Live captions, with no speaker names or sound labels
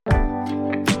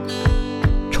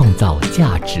造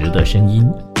价值的声音。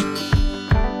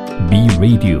B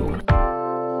Radio。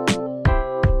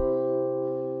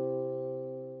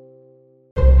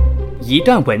一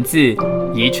段文字，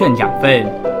一寸养分，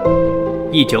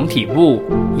一种体悟，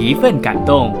一份感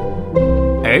动。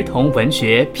儿童文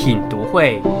学品读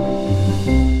会，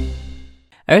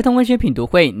儿童文学品读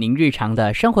会，您日常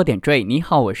的生活点缀。你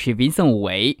好，我是 Vincent 武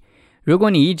维。如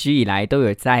果你一直以来都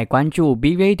有在关注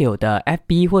B Radio 的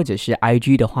FB 或者是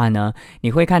IG 的话呢，你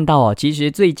会看到其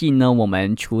实最近呢，我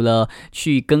们除了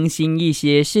去更新一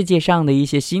些世界上的一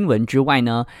些新闻之外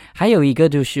呢，还有一个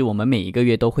就是我们每一个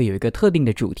月都会有一个特定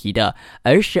的主题的，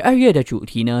而12月的主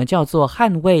题呢叫做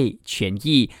捍卫权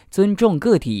益，尊重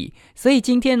个体。所以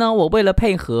今天呢，我为了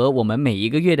配合我们每一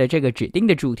个月的这个指定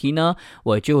的主题呢，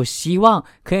我就希望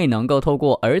可以能够透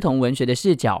过儿童文学的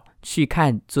视角去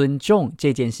看尊重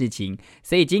这件事情。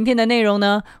所以今天的内容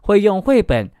呢，会用绘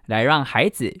本来让孩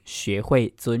子学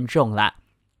会尊重啦。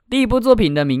第一部作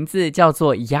品的名字叫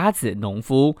做《鸭子农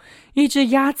夫》。一只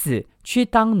鸭子去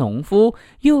当农夫，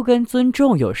又跟尊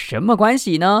重有什么关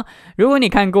系呢？如果你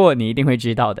看过，你一定会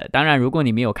知道的。当然，如果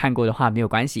你没有看过的话，没有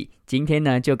关系。今天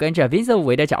呢，就跟着 Vincent 武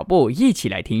维的脚步一起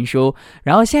来听书，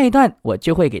然后下一段我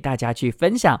就会给大家去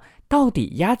分享，到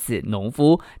底鸭子农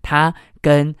夫它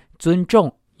跟尊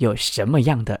重有什么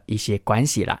样的一些关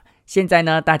系啦。现在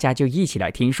呢，大家就一起来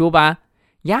听书吧。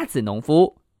鸭子农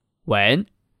夫，文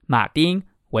马丁·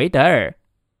维德尔，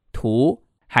图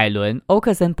海伦·欧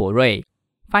克森博瑞，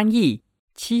翻译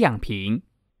戚养平，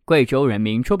贵州人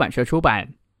民出版社出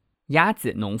版。鸭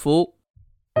子农夫。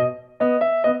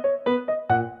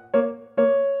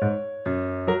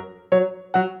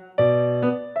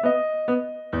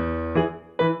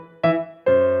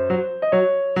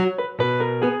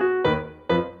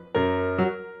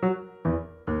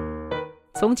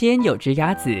从前有只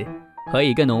鸭子和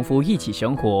一个农夫一起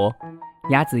生活，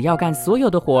鸭子要干所有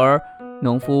的活儿，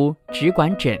农夫只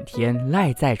管整天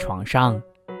赖在床上。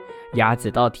鸭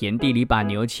子到田地里把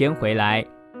牛牵回来，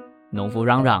农夫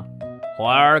嚷嚷：活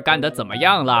儿干得怎么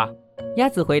样了？鸭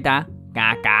子回答：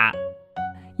嘎嘎。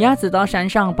鸭子到山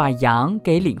上把羊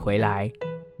给领回来，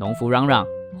农夫嚷嚷：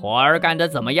活儿干得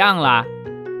怎么样了？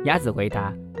鸭子回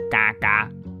答：嘎嘎。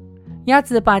鸭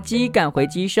子把鸡赶回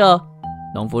鸡舍，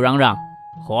农夫嚷嚷：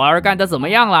活儿干得怎么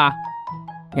样了？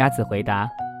鸭子回答：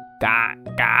嘎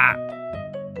嘎。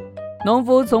农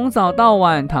夫从早到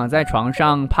晚躺在床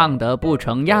上，胖得不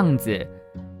成样子。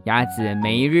鸭子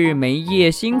没日没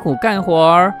夜辛苦干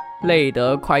活儿，累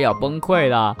得快要崩溃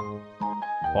了。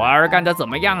活儿干得怎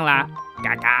么样啦？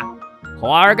嘎嘎。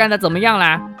活儿干得怎么样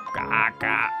啦？嘎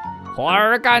嘎。活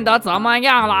儿干得怎么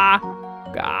样啦？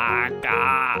嘎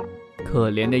嘎。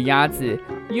可怜的鸭子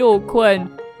又困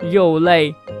又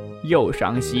累又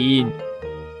伤心。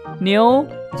牛、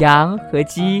羊和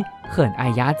鸡很爱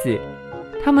鸭子，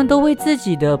他们都为自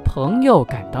己的朋友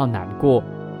感到难过。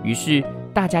于是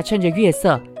大家趁着月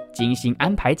色，精心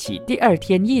安排起第二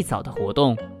天一早的活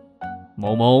动。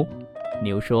哞哞，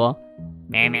牛说；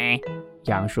咩咩，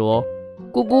羊说；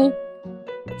咕咕，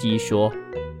鸡说。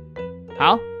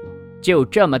好，就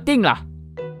这么定了。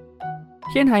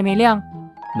天还没亮，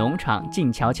农场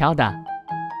静悄悄的。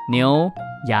牛、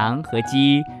羊和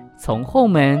鸡从后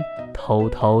门偷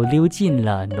偷溜进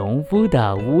了农夫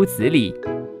的屋子里。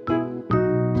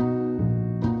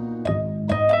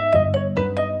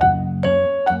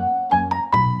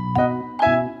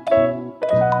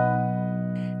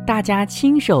大家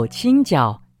轻手轻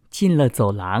脚进了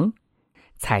走廊，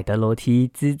踩得楼梯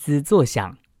滋滋作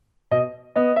响。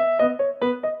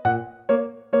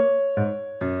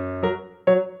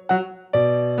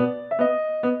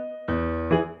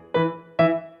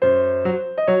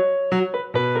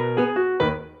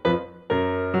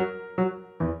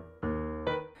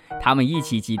他们一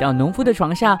起挤到农夫的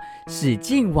床下，使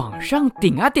劲往上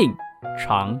顶啊顶，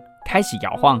床开始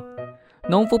摇晃。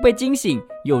农夫被惊醒，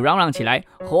又嚷嚷起来：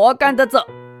活干得怎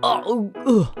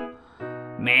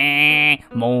咩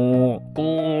哞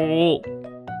咕。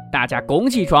大家拱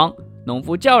起床，农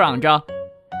夫叫嚷着，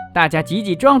大家挤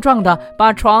挤撞撞的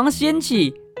把床掀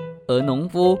起，而农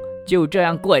夫就这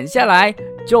样滚下来，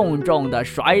重重的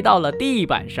摔到了地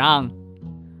板上。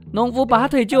农夫拔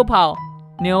腿就跑，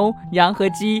牛、羊和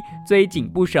鸡追紧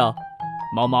不舍，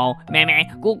哞哞咩咩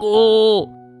咕咕，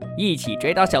一起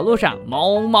追到小路上，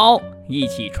哞哞，一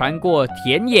起穿过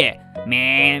田野，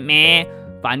咩咩，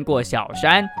翻过小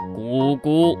山，咕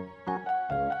咕。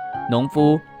农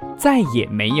夫再也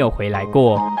没有回来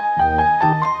过。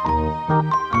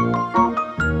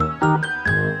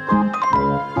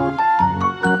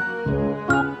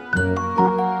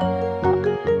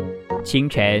清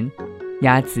晨，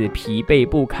鸭子疲惫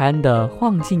不堪地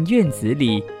晃进院子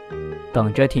里，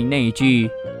等着听那一句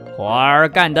活儿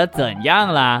干得怎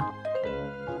样啦。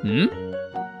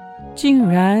竟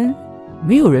然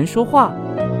没有人说话。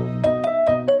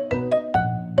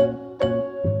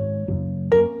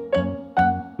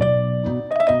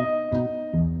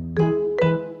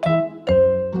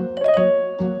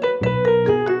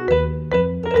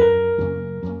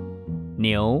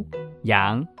牛、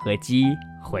羊和鸡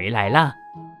回来了。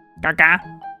嘎嘎，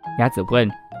鸭子问。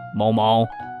哞哞。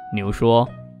牛说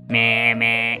咩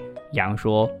咩。羊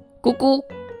说咕咕。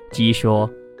鸡说。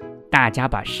大家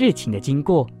把事情的经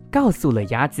过告诉了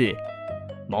鸭子。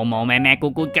哞哞咩咩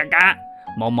咕咕嘎嘎，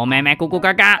哞哞咩咩咕咕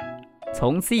嘎嘎。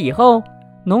从此以后，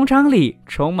农场里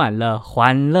充满了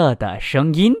欢乐的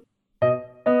声音。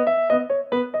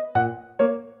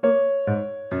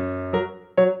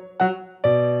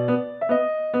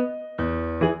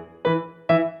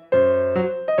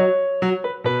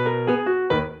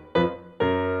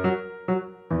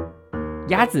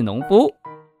鸭子农夫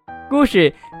故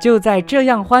事就在这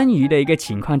样欢愉的一个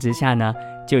情况之下呢，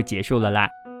就结束了啦。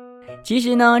其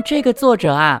实呢，这个作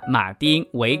者啊，马丁·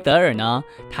维德尔呢，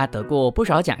他得过不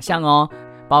少奖项哦，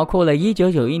包括了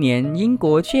1991年英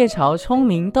国雀巢聪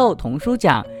明豆童书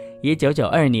奖、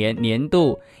1992年年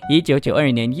度、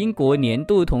1992年英国年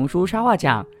度童书插画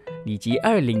奖，以及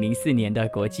2004年的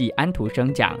国际安徒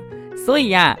生奖。所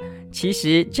以啊，其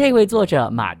实这位作者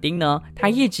马丁呢，他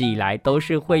一直以来都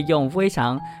是会用非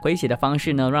常诙谐的方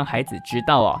式呢，让孩子知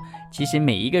道哦，其实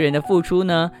每一个人的付出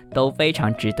呢，都非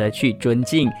常值得去尊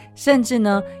敬，甚至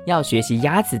呢，要学习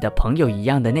鸭子的朋友一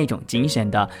样的那种精神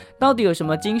的。到底有什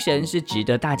么精神是值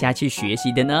得大家去学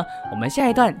习的呢？我们下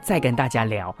一段再跟大家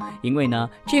聊。因为呢，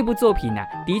这部作品呢，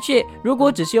的确如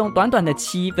果只是用短短的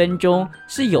7分钟，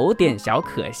是有点小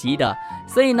可惜的。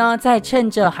所以呢，在趁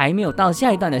着还没有到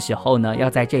下一段的时候呢，要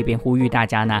在这边呼吁大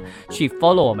家呢，去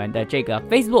follow 我们的这个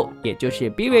Facebook， 也就是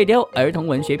B Radio 儿童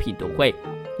文学品读会。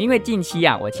因为近期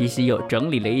啊，我其实有整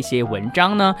理了一些文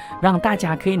章呢，让大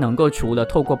家可以能够除了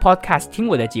透过 podcast 听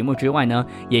我的节目之外呢，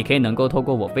也可以能够透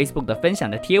过我 Facebook 的分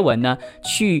享的贴文呢，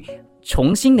去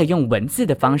重新的用文字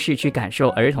的方式去感受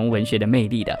儿童文学的魅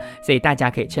力的。所以大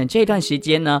家可以趁这段时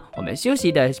间呢，我们休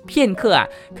息的片刻啊，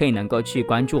可以能够去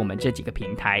关注我们这几个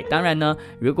平台。当然呢，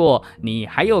如果你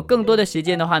还有更多的时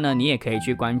间的话呢，你也可以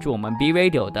去关注我们 B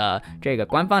Radio 的这个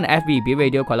官方的 FB B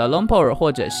Radio Kuala Lumpur，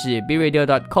 或者是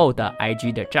bradio.co 的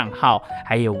IG 的账号，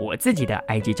还有我自己的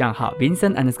IG 账号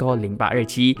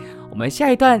Vincent_0827。我们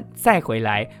下一段再回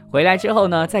来之后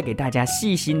呢，再给大家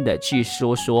细心的去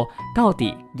说说，到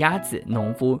底鸭子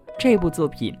农夫这部作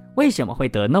品为什么会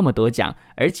得那么多奖，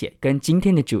而且跟今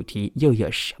天的主题又有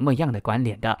什么样的关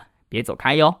联的。别走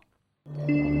开哟。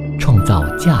创造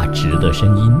价值的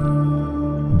声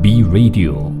音 B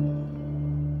Radio。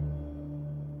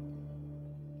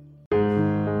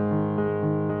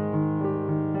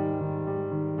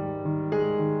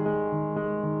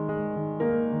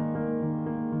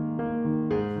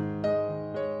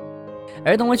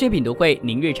儿童文学品读会，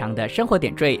您日常的生活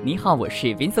点缀。你好，我是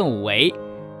Vincent 武维。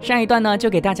上一段呢，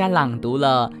就给大家朗读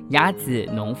了鸭子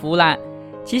农夫啦。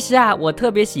其实啊，我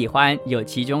特别喜欢有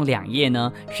其中2页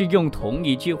呢，是用同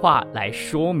一句话来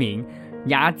说明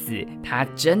鸭子它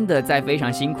真的在非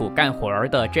常辛苦干活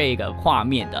的这个画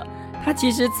面的。它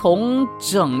其实从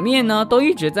整面呢都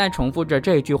一直在重复着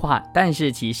这一句话，但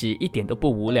是其实一点都不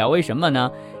无聊。为什么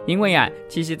呢？因为啊，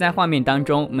其实在画面当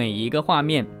中，每一个画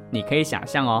面你可以想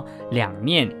象哦，2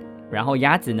面，然后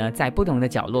鸭子呢在不同的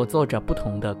角落做着不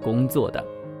同的工作的，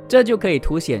这就可以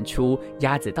凸显出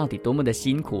鸭子到底多么的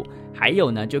辛苦，还有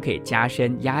呢就可以加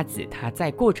深鸭子它在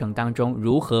过程当中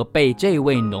如何被这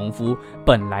位农夫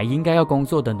本来应该要工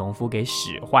作的农夫给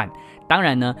使唤。当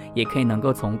然呢，也可以能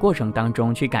够从过程当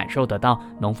中去感受得到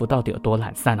农夫到底有多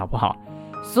懒散，好不好？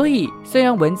所以虽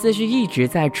然文字是一直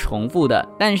在重复的，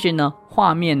但是呢，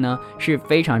画面呢是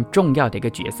非常重要的一个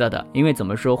角色的。因为怎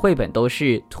么说，绘本都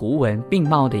是图文并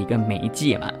茂的一个媒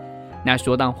介嘛。那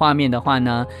说到画面的话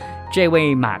呢，这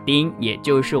位马丁，也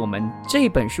就是我们这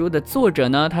本书的作者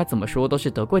呢，他怎么说都是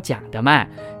得过奖的嘛，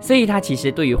所以他其实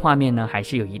对于画面呢还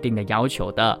是有一定的要求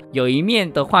的。有一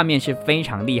面的画面是非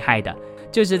常厉害的，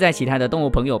就是在其他的动物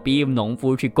朋友逼农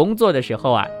夫去工作的时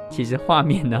候啊，其实画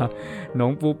面呢，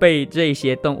农夫被这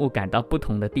些动物赶到不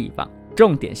同的地方，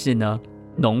重点是呢，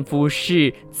农夫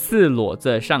是赤裸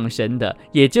着上身的，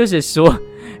也就是说，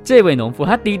这位农夫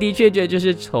他的确就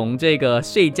是从这个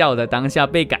睡觉的当下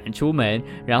被赶出门，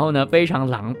然后呢非常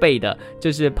狼狈的，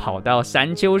就是跑到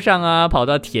山丘上啊，跑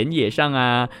到田野上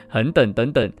啊，等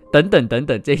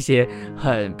等这些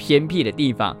很偏僻的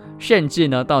地方，甚至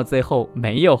呢到最后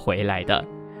没有回来的。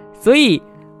所以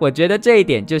我觉得这一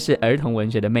点就是儿童文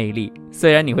学的魅力。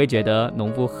虽然你会觉得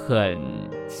农夫很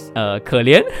可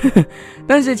怜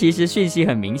但是其实讯息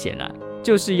很明显啦，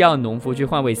就是要农夫去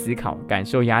换位思考，感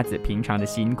受鸭子平常的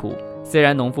辛苦。虽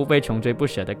然农夫被穷追不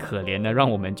舍的可怜呢，让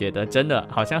我们觉得真的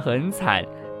好像很惨，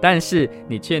但是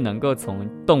你却能够从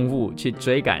动物去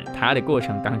追赶它的过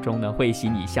程当中呢，会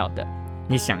心一笑的。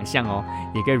你想象哦，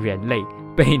一个人类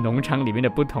被农场里面的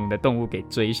不同的动物给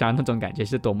追杀，那种感觉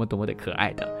是多么多么的可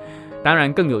爱的。当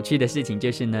然更有趣的事情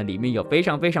就是呢，里面有非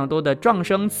常非常多的状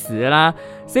声词啦，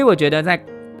所以我觉得在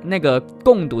那个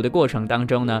共读的过程当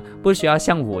中呢，不需要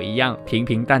像我一样平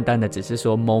平淡淡的只是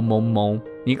说哞哞哞，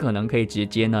你可能可以直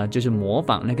接呢就是模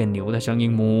仿那个牛的声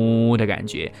音哞的感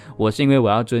觉。我是因为我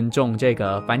要尊重这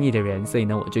个翻译的人，所以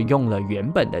呢我就用了原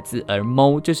本的字，而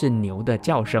哞就是牛的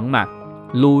叫声嘛，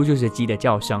噜就是鸡的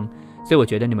叫声，所以我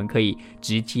觉得你们可以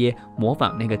直接模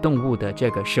仿那个动物的这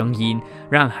个声音，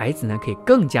让孩子呢可以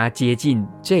更加接近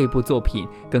这部作品，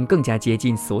跟更加接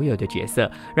近所有的角色，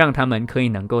让他们可以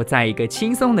能够在一个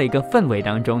轻松的一个氛围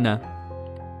当中呢，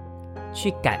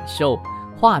去感受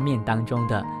画面当中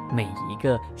的每一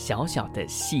个小小的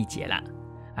细节啦。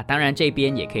当然这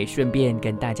边也可以顺便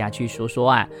跟大家去说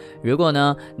说啊，如果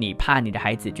呢你怕你的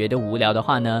孩子觉得无聊的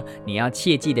话呢，你要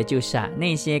切记的就是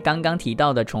那些刚刚提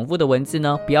到的重复的文字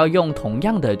呢，不要用同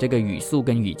样的这个语速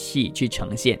跟语气去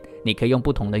呈现，你可以用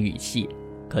不同的语气。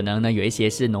可能呢有一些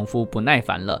是农夫不耐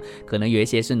烦了，可能有一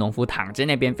些是农夫躺在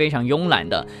那边非常慵懒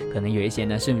的，可能有一些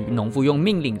呢是农夫用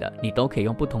命令的，你都可以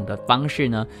用不同的方式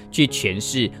呢去诠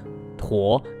释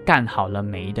活干好了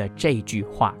没的这句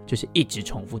话，就是一直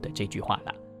重复的这句话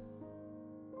啦。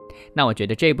那我觉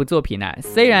得这部作品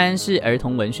虽然是儿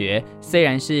童文学，虽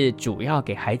然是主要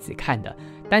给孩子看的，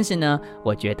但是呢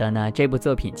我觉得呢这部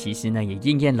作品其实呢也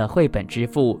应验了绘本之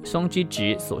父松居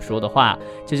直所说的话，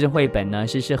就是绘本呢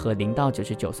是适合0到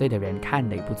99岁的人看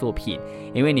的一部作品。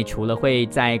因为你除了会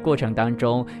在过程当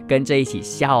中跟着一起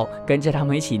笑，跟着他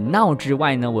们一起闹之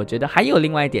外呢，我觉得还有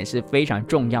另外一点是非常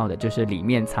重要的，就是里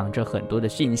面藏着很多的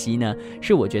讯息呢，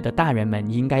是我觉得大人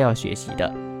们应该要学习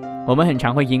的。我们很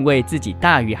常会因为自己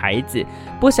大于孩子，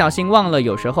不小心忘了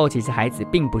有时候其实孩子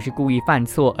并不是故意犯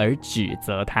错而指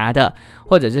责他的，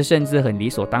或者是甚至很理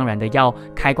所当然的要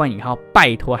开关引号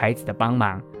拜托孩子的帮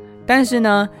忙。但是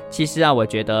呢其实我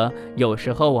觉得有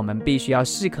时候我们必须要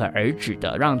适可而止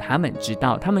的让他们知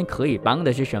道他们可以帮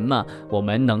的是什么，我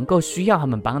们能够需要他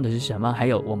们帮的是什么，还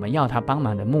有我们要他帮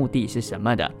忙的目的是什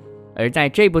么的。而在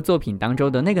这部作品当中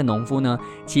的那个农夫呢，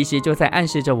其实就在暗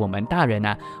示着我们大人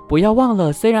不要忘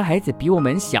了虽然孩子比我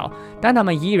们小，但他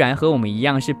们依然和我们一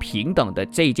样是平等的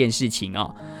这件事情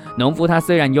农夫他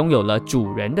虽然拥有了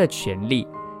主人的权利，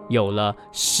有了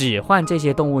使唤这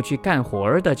些动物去干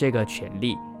活的这个权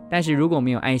利，但是如果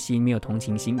没有爱心，没有同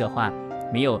情心的话，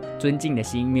没有尊敬的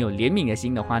心，没有怜悯的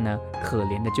心的话呢，可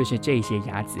怜的就是这些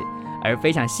鸭子。而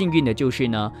非常幸运的就是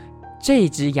呢，这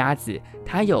只鸭子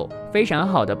它有非常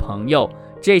好的朋友，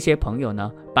这些朋友呢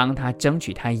帮它争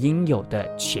取它应有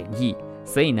的权益。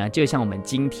所以呢就像我们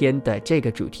今天的这个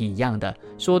主题一样的，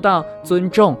说到尊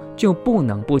重就不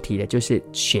能不提的就是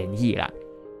权益啦。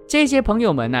这些朋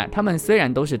友们他们虽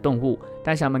然都是动物，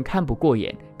但是他们看不过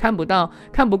眼，看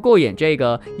不过眼这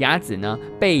个鸭子呢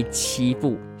被欺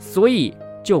负，所以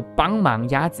就帮忙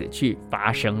鸭子去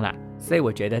发声啦。所以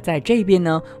我觉得在这边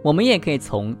呢，我们也可以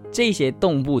从这些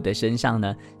动物的身上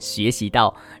呢学习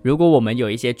到，如果我们有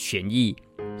一些权益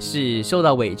是受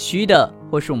到委屈的，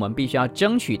或是我们必须要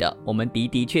争取的，我们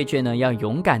的确呢要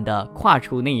勇敢的跨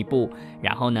出那一步，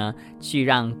然后呢去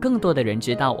让更多的人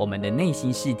知道我们的内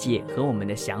心世界和我们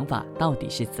的想法到底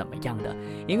是怎么样的。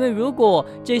因为如果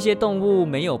这些动物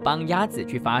没有帮鸭子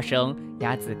去发声，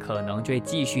鸭子可能就会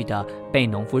继续的被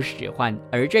农夫使唤，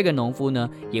而这个农夫呢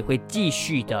也会继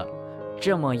续的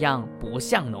这么样不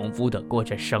像农夫的过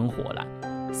着生活了。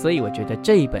所以我觉得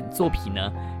这一本作品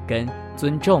呢跟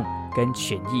尊重跟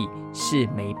权益是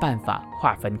没办法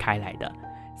划分开来的，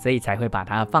所以才会把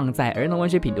它放在儿童文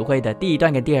学品读会的第1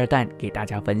段跟第2段给大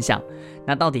家分享。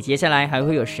那到底接下来还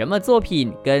会有什么作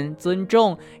品跟尊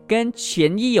重跟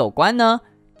权益有关呢？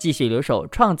继续留守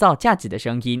创造价值的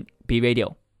声音 B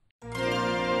Radio，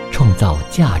 创造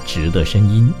价值的声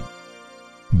音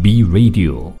B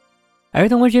Radio， 儿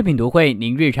童文学品读会，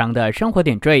您日常的生活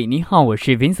点缀。你好，我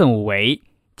是 Vincent 武维。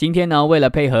今天呢，为了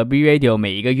配合 B Radio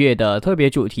每一个月的特别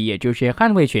主题，也就是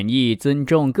捍卫权益、尊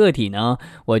重个体呢，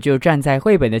我就站在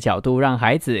绘本的角度，让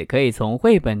孩子可以从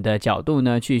绘本的角度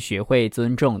呢去学会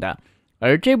尊重的。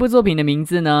而这部作品的名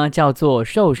字呢叫做《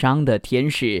受伤的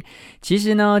天使》，其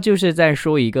实呢就是在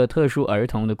说一个特殊儿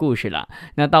童的故事了。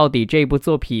那到底这部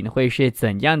作品会是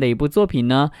怎样的一部作品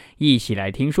呢？一起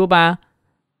来听说吧。《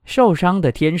受伤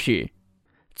的天使》，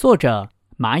作者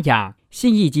玛雅，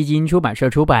信义基金出版社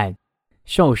出版。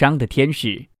受伤的天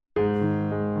使。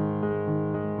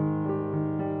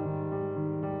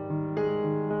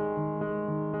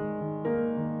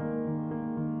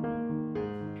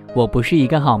我不是一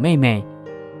个好妹妹，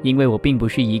因为我并不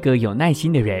是一个有耐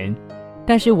心的人，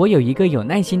但是我有一个有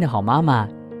耐心的好妈妈，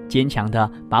坚强地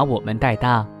把我们带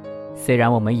大。虽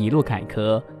然我们一路坎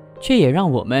坷，却也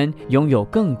让我们拥有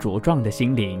更茁壮的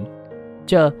心灵。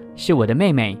这是我的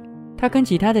妹妹，她跟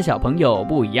其他的小朋友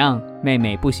不一样，妹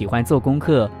妹不喜欢做功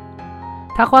课，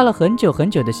她花了很久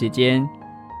很久的时间，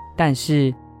但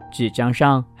是纸张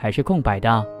上还是空白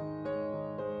的。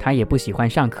她也不喜欢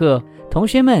上课，同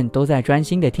学们都在专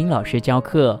心地听老师教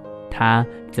课，她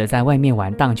则在外面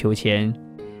玩荡秋千。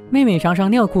妹妹常常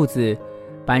尿裤子，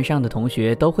班上的同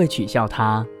学都会取笑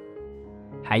她。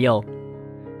还有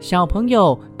小朋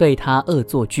友对她恶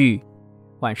作剧。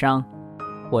晚上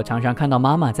我常常看到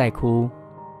妈妈在哭。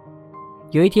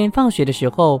有一天放学的时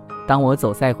候，当我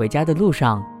走在回家的路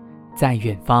上，在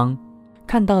远方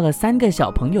看到了3个小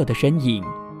朋友的身影。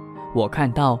我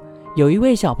看到有一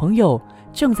位小朋友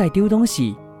正在丢东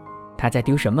西，他在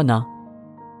丢什么呢？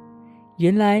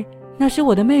原来那是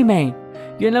我的妹妹，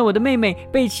原来我的妹妹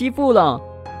被欺负了。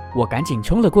我赶紧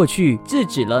冲了过去，制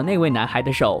止了那位男孩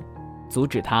的手，阻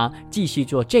止他继续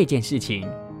做这件事情，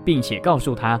并且告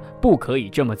诉他不可以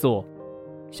这么做。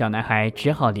小男孩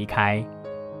只好离开。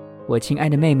我亲爱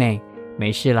的妹妹，没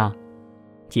事了，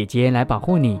姐姐来保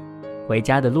护你。回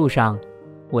家的路上，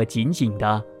我紧紧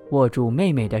地握住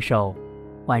妹妹的手。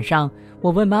晚上，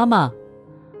我问妈妈：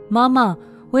妈妈，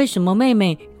为什么妹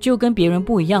妹就跟别人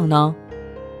不一样呢？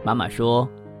妈妈说，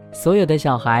所有的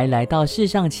小孩来到世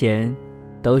上前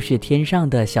都是天上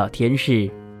的小天使，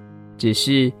只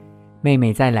是妹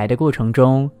妹在来的过程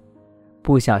中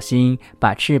不小心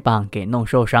把翅膀给弄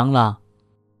受伤了，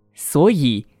所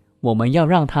以我们要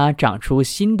让它长出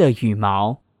新的羽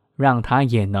毛，让它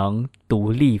也能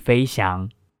独立飞翔。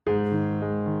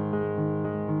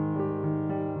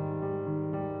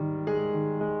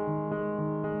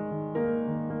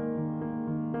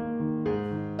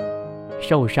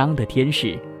受伤的天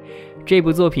使这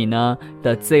部作品呢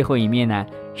的最后一面呢，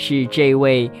是这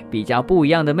位比较不一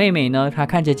样的妹妹呢，她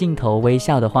看着镜头微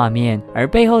笑的画面，而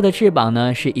背后的翅膀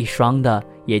呢是一双的，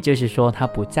也就是说她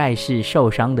不再是受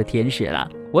伤的天使了。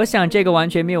我想这个完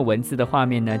全没有文字的画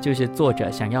面呢，就是作者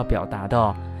想要表达的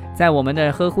哦。在我们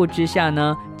的呵护之下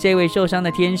呢，这位受伤的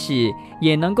天使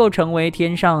也能够成为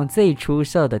天上最出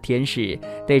色的天使，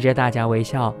对着大家微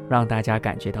笑，让大家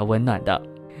感觉到温暖的。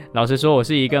老实说，我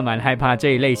是一个蛮害怕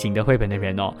这一类型的绘本的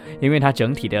人哦，因为它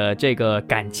整体的这个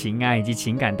感情啊以及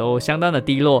情感都相当的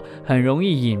低落，很容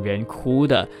易引人哭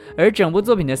的，而整部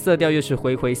作品的色调又是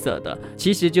灰灰色的，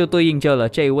其实就对应着了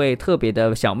这位特别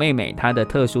的小妹妹她的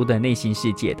特殊的内心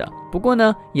世界的。不过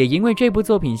呢，也因为这部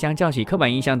作品相较起刻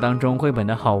板印象当中绘本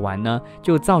的好玩呢，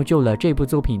就造就了这部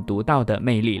作品独到的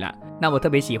魅力啦。那我特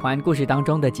别喜欢故事当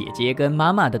中的姐姐跟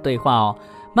妈妈的对话哦。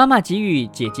妈妈给予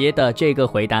姐姐的这个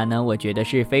回答呢，我觉得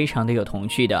是非常的有童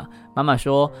趣的。妈妈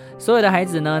说，所有的孩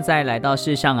子呢，在来到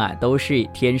世上啊，都是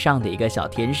天上的一个小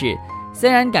天使。虽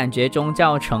然感觉宗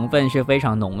教成分是非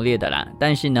常浓烈的啦，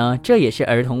但是呢，这也是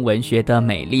儿童文学的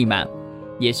美丽嘛，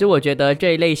也是我觉得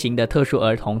这一类型的特殊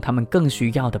儿童他们更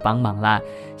需要的帮忙啦。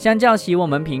相较起我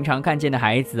们平常看见的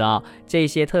孩子啊，这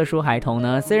些特殊孩童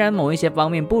呢，虽然某一些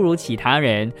方面不如其他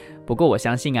人，不过我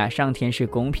相信啊，上天是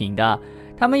公平的，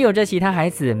他们有着其他孩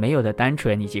子没有的单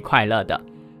纯以及快乐的。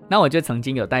那我就曾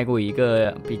经有带过一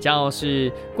个比较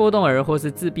是过动儿或是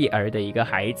自闭儿的一个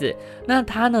孩子，那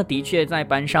他呢的确在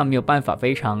班上没有办法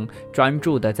非常专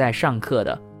注的在上课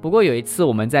的。不过有一次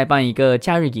我们在办一个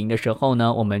假日营的时候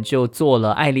呢，我们就做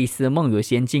了爱丽丝梦游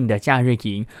仙境的假日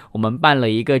营，我们办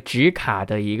了一个纸卡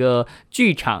的一个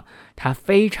剧场，他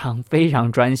非常非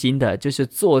常专心的就是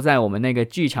坐在我们那个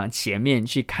剧场前面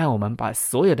去看我们把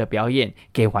所有的表演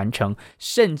给完成，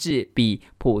甚至比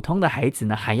普通的孩子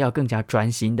呢还要更加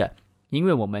专心的。因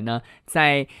为我们呢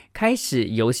在开始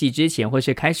游戏之前或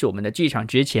是开始我们的剧场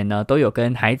之前呢，都有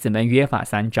跟孩子们约法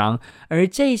三章，而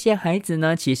这些孩子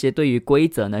呢其实对于规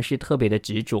则呢是特别的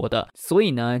执着的，所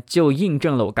以呢就印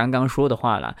证了我刚刚说的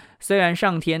话了。虽然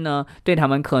上天呢对他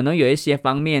们可能有一些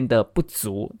方面的不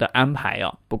足的安排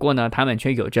哦，不过呢他们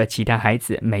却有着其他孩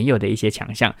子没有的一些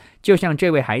强项，就像这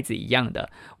位孩子一样的。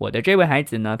我的这位孩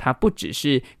子呢，他不只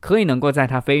是可以能够在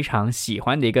他非常喜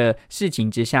欢的一个事情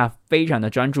之下非常的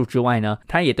专注之外呢，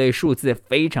他也对数字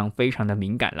非常非常的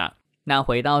敏感啦。那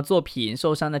回到作品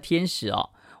受伤的天使哦，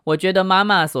我觉得妈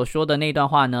妈所说的那段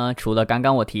话呢，除了刚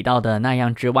刚我提到的那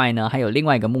样之外呢，还有另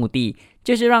外一个目的，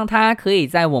就是让他可以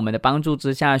在我们的帮助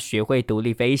之下学会独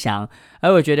立飞翔。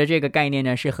而我觉得这个概念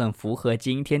呢是很符合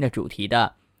今天的主题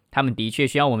的。他们的确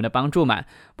需要我们的帮助嘛。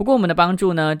不过我们的帮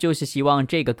助呢，就是希望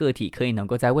这个个体可以能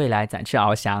够在未来展翅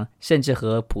翱翔，甚至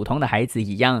和普通的孩子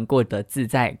一样过得自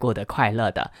在，过得快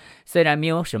乐的。虽然没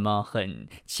有什么很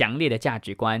强烈的价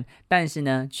值观，但是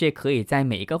呢，却可以在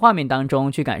每一个画面当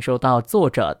中去感受到作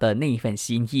者的那一份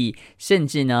心意，甚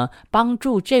至呢，帮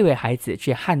助这位孩子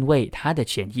去捍卫他的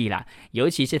权益啦。尤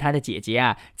其是他的姐姐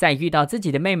啊，在遇到自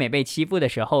己的妹妹被欺负的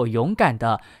时候，勇敢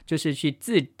的就是去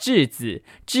制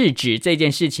止这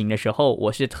件事情的时候，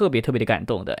我是特别的感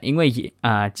动的。因为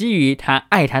基于他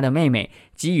爱他的妹妹，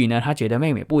基于呢他觉得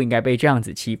妹妹不应该被这样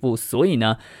子欺负，所以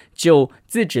呢就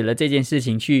制止了这件事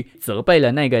情，去责备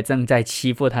了那个正在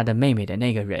欺负他的妹妹的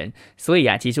那个人。所以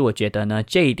其实我觉得呢，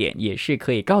这一点也是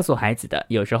可以告诉孩子的。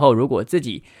有时候如果自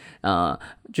己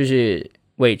就是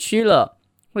委屈了，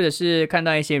或者是看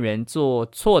到一些人做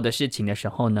错的事情的时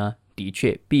候呢，的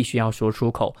确必须要说出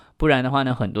口，不然的话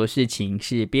呢，很多事情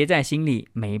是憋在心里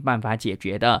没办法解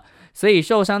决的。所以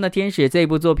受伤的天使这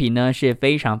部作品呢，是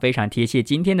非常贴切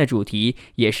今天的主题，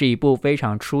也是一部非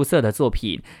常出色的作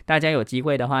品。大家有机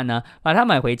会的话呢，把它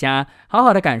买回家，好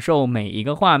好的感受每一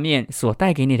个画面所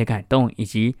带给你的感动，以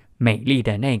及美丽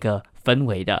的那个氛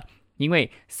围的。因为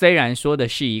虽然说的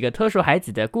是一个特殊孩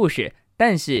子的故事，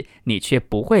但是你却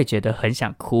不会觉得很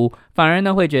想哭，反而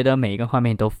呢会觉得每一个画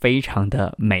面都非常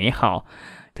的美好。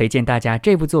推荐大家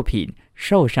这部作品《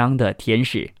受伤的天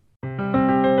使》。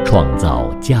创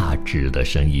造价值的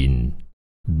声音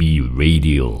 ，Be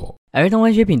Radio。儿童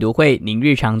文学品读会，您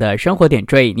日常的生活点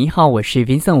缀。你好，我是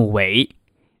Vincent 武维。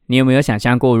你有没有想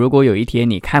象过，如果有一天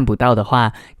你看不到的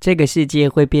话，这个世界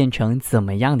会变成怎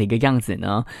么样的一个样子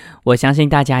呢？我相信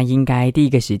大家应该第一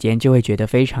个时间就会觉得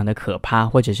非常的可怕，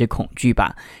或者是恐惧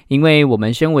吧。因为我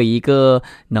们身为一个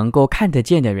能够看得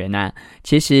见的人啊，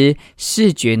其实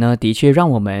视觉呢，的确让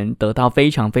我们得到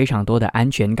非常多的安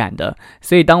全感的。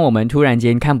所以当我们突然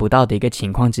间看不到的一个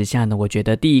情况之下呢，我觉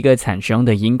得第一个产生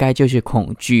的应该就是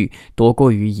恐惧，多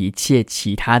过于一切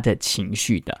其他的情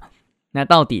绪的。那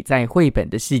到底在绘本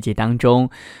的世界当中，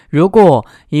如果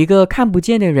一个看不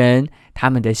见的人，他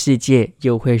们的世界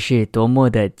又会是多么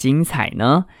的精彩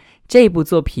呢？这部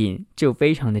作品就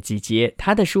非常的直接，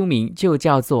它的书名就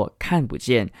叫做看不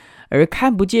见。而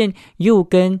看不见又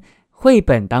跟绘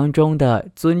本当中的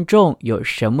尊重有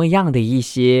什么样的一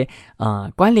些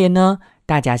关联呢？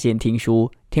大家先听书，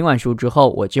听完书之后，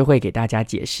我就会给大家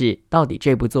解释到底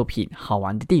这部作品好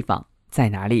玩的地方在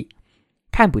哪里。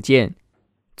看不见，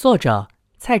作者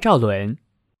蔡兆伦，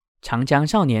长江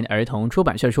少年儿童出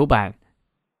版社出版。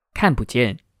看不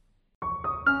见。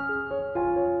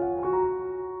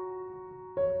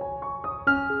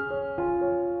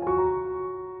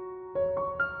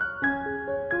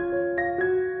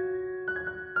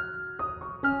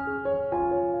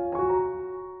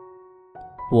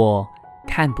我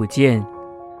看不见，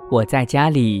我在家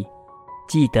里，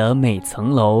记得每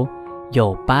层楼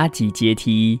有8级阶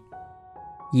梯。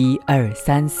1、2、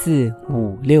3、4、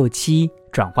5、6、7，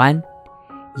转弯。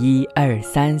1、2、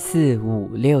3、4、5、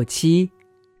6、7，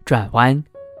转弯。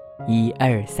1、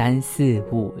2、3、4、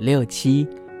5、6、7，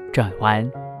转弯。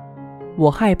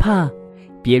我害怕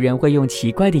别人会用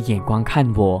奇怪的眼光看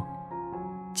我。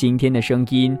今天的声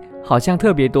音好像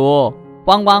特别多，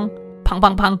汪汪，砰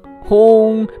砰砰，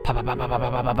轰，啪啪啪啪啪啪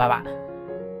啪啪啪啪，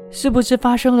是不是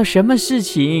发生了什么事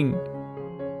情？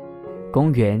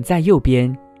公园在右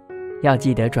边，要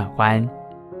记得转弯。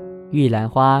玉兰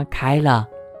花开了，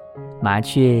麻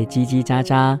雀叽叽喳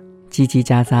喳，叽叽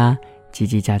喳喳，叽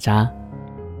叽喳喳。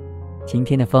今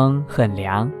天的风很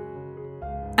凉。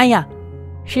哎呀，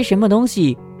是什么东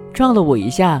西撞了我一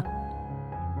下？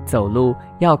走路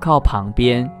要靠旁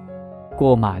边，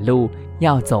过马路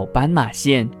要走斑马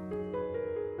线。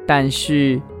但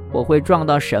是我会撞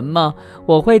到什么？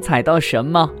我会踩到什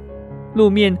么？路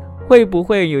面会不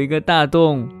会有一个大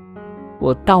洞？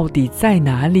我到底在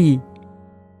哪里？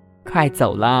快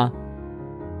走啦！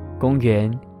公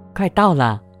园快到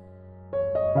啦！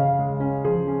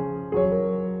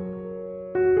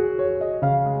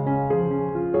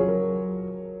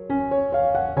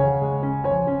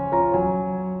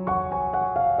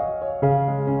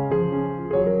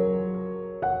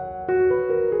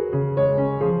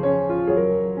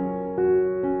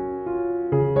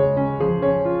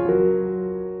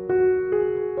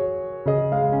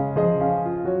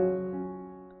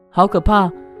好可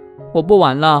怕，我不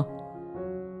玩了。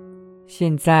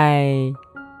现在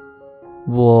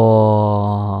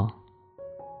我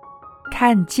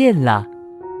看见了。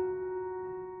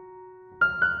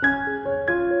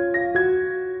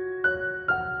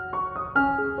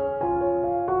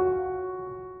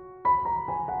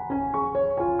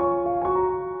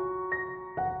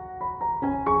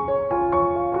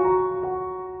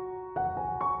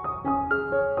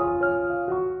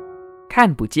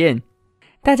看不见。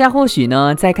大家或许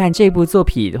呢在看这部作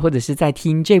品或者是在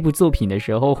听这部作品的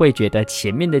时候会觉得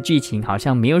前面的剧情好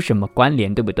像没有什么关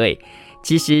联，对不对？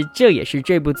其实这也是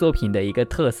这部作品的一个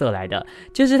特色来的，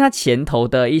就是它前头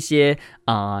的一些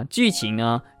剧情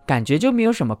呢感觉就没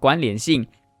有什么关联性，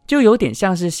就有点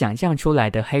像是想象出来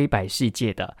的黑白世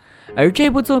界的。而这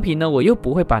部作品呢，我又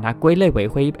不会把它归类为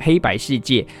黑白世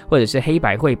界或者是黑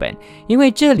白绘本，因为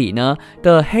这里呢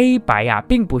的黑白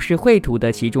并不是绘图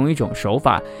的其中一种手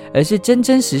法，而是真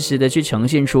真实实的去呈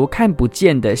现出看不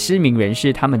见的失明人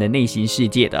士他们的内心世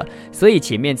界的，所以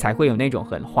前面才会有那种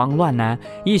很慌乱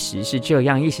一时是这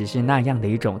样一时是那样的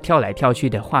一种跳来跳去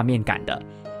的画面感的。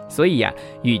所以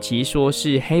与其说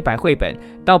是黑白绘本，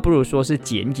倒不如说是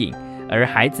剪影。而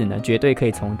孩子呢，绝对可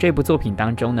以从这部作品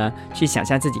当中呢，去想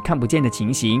象自己看不见的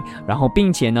情形，然后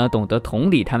并且呢，懂得同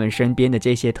理他们身边的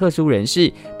这些特殊人士，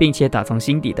并且打从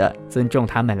心底的尊重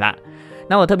他们啦。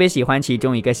那我特别喜欢其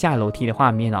中一个下楼梯的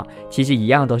画面其实一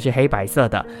样都是黑白色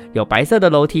的，有白色的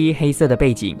楼梯，黑色的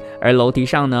背景，而楼梯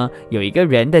上呢有一个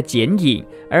人的剪影，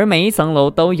而每一层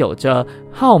楼都有着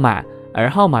号码，而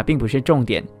号码并不是重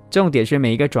点，重点是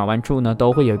每一个转弯处呢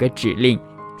都会有一个指令。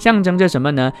象征着什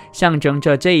么呢？象征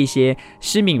着这一些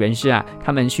失明人士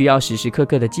他们需要时时刻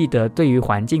刻的记得对于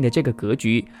环境的这个格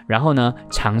局，然后呢，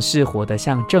尝试活得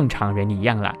像正常人一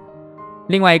样啦。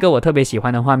另外一个我特别喜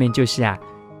欢的画面就是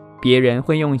别人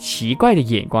会用奇怪的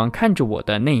眼光看着我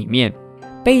的那一面，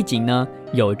背景呢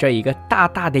有着一个大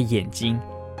大的眼睛，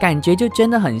感觉就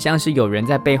真的很像是有人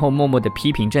在背后默默的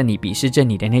批评着你，鄙视着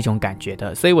你的那种感觉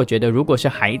的。所以我觉得如果是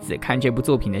孩子看这部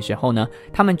作品的时候呢，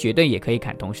他们绝对也可以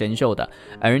感同身受的，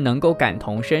而能够感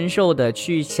同身受的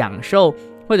去享受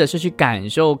或者是去感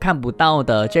受看不到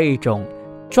的这种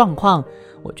状况，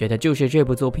我觉得就是这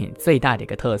部作品最大的一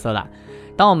个特色啦。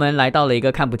当我们来到了一个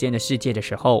看不见的世界的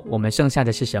时候，我们剩下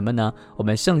的是什么呢？我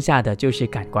们剩下的就是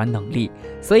感官能力。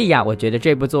所以我觉得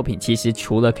这部作品其实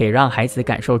除了可以让孩子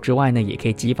感受之外呢，也可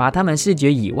以激发他们视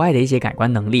觉以外的一些感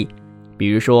官能力。比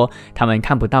如说他们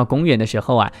看不到公园的时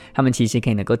候他们其实可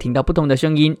以能够听到不同的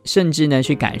声音，甚至呢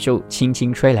去感受轻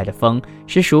轻吹来的风，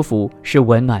是舒服是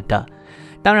温暖的。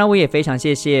当然我也非常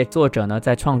谢谢作者呢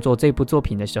在创作这部作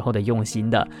品的时候的用心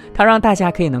的，他让大家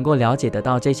可以能够了解得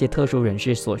到这些特殊人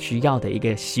士所需要的一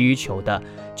个需求的。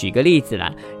举个例子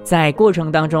啦，在过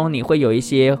程当中你会有一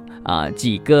些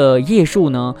几个页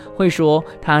数呢会说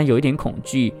他有一点恐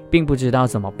惧，并不知道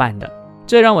怎么办的。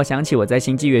这让我想起我在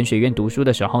新纪元学院读书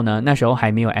的时候呢，那时候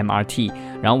还没有 MRT，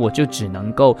 然后我就只能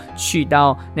够去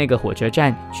到那个火车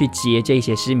站去接这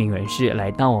些失明人士来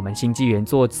到我们新纪元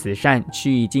做慈善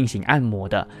去进行按摩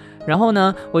的。然后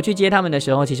呢我去接他们的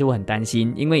时候，其实我很担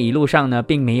心，因为一路上呢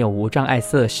并没有无障碍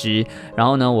设施，然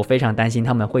后呢我非常担心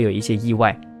他们会有一些意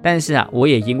外。但是我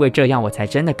也因为这样，我才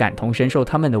真的感同身受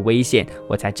他们的危险，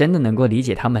我才真的能够理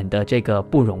解他们的这个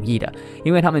不容易的。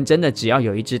因为他们真的只要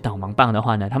有一支导盲棒的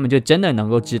话呢，他们就真的能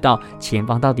够知道前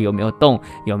方到底有没有洞，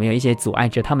有没有一些阻碍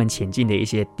着他们前进的一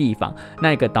些地方。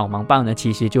那个导盲棒呢，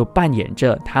其实就扮演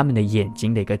着他们的眼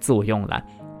睛的一个作用啦。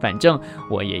反正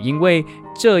我也因为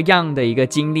这样的一个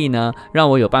经历呢，让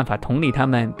我有办法同理他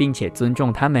们，并且尊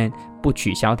重他们，不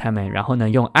取消他们，然后呢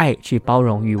用爱去包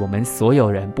容于我们所有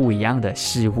人不一样的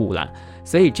事物啦。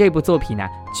所以这部作品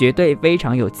绝对非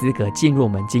常有资格进入我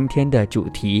们今天的主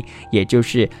题，也就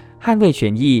是捍卫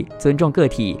权益，尊重个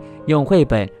体，用绘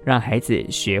本让孩子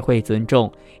学会尊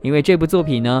重。因为这部作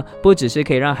品呢，不只是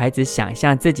可以让孩子想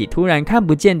象自己突然看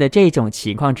不见的这种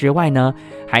情况之外呢，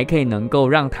还可以能够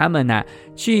让他们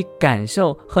去感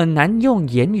受很难用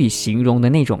言语形容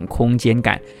的那种空间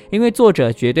感。因为作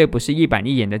者绝对不是一板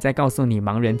一眼的在告诉你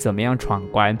盲人怎么样闯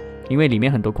关，因为里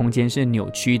面很多空间是扭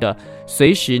曲的，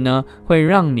随时呢会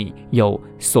让你有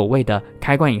所谓的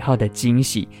开关引号的惊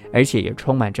喜，而且也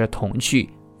充满着童趣。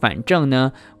反正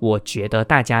呢，我觉得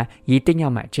大家一定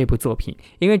要买这部作品，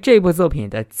因为这部作品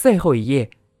的最后一页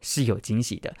是有惊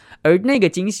喜的。而那个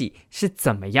惊喜是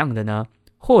怎么样的呢？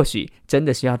或许真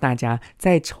的需要大家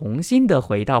再重新的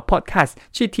回到 podcast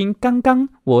去听刚刚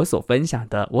我所分享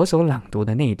的，我所朗读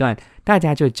的那一段，大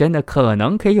家就真的可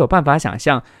能可以有办法想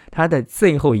象它的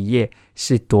最后一页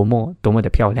是多么多么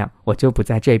的漂亮。我就不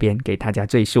在这边给大家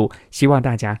赘述，希望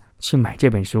大家去买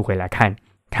这本书回来看。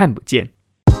看不见，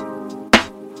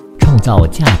创造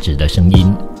价值的声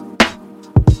音。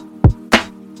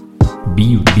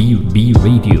Be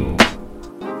Radio。